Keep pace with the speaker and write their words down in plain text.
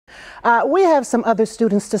We have some other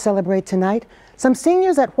students to celebrate tonight. Some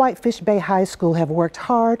seniors at Whitefish Bay High School have worked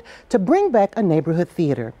hard to bring back a neighborhood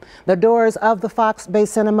theater. The doors of the Fox Bay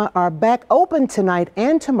Cinema are back open tonight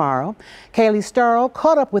and tomorrow. Kaylee Starrow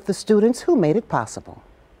caught up with the students who made it possible.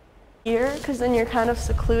 Here, because then you're kind of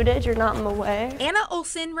secluded, you're not in the way. Anna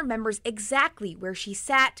Olsson remembers exactly where she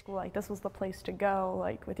sat. Like, this was the place to go,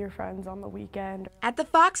 like, with your friends on the weekend. At the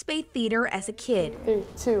Fox Bay Theater as a kid. 3,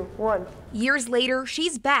 2, 1. Years later,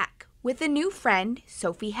 she's back with a new friend,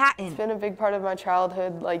 Sophie Hatton. It's been a big part of my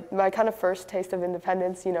childhood, like my kind of first taste of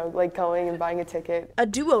independence, you know, like going and buying a ticket. A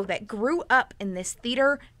duo that grew up in this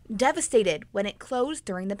theater, devastated when it closed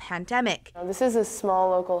during the pandemic. This is a small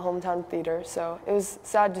local hometown theater, so it was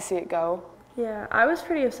sad to see it go. Yeah, I was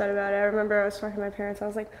pretty upset about it. I remember I was talking to my parents, I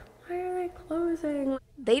was like, why are they closing?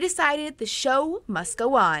 They decided the show must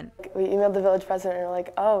go on. We emailed the village president and we're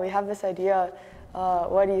like, oh, we have this idea.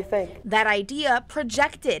 What do you think? That idea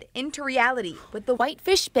projected into reality with the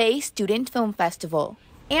Whitefish Bay Student Film Festival.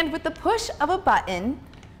 And with the push of a button,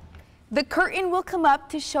 the curtain will come up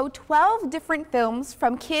to show 12 different films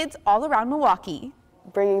from kids all around Milwaukee.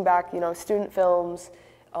 Bringing back, you know, student films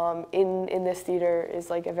in this theater is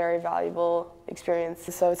like a very valuable experience.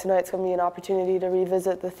 So tonight's going to be an opportunity to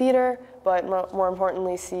revisit the theater, but more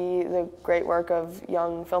importantly see the great work of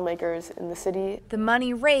young filmmakers in the city. The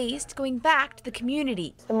money raised going back to the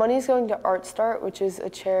community. The money is going to Art Start, which is a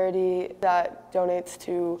charity that donates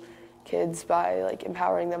to kids by like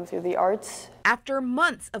empowering them through the arts. After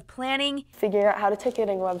months of planning, figuring out how the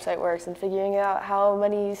ticketing website works and figuring out how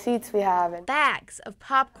many seats we have. And bags of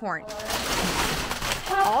popcorn.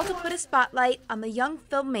 All to put a spotlight on the young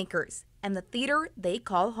filmmakers and the theater they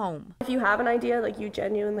call home. If you have an idea, like you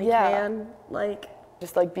genuinely can, like.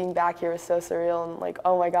 Just like being back here is so surreal and like,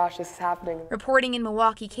 oh my gosh, this is happening. Reporting in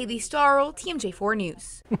Milwaukee, Kaylee Starrow, TMJ4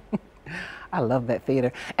 News. I love that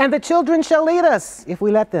theater. And the children shall lead us if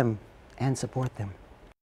we let them and support them.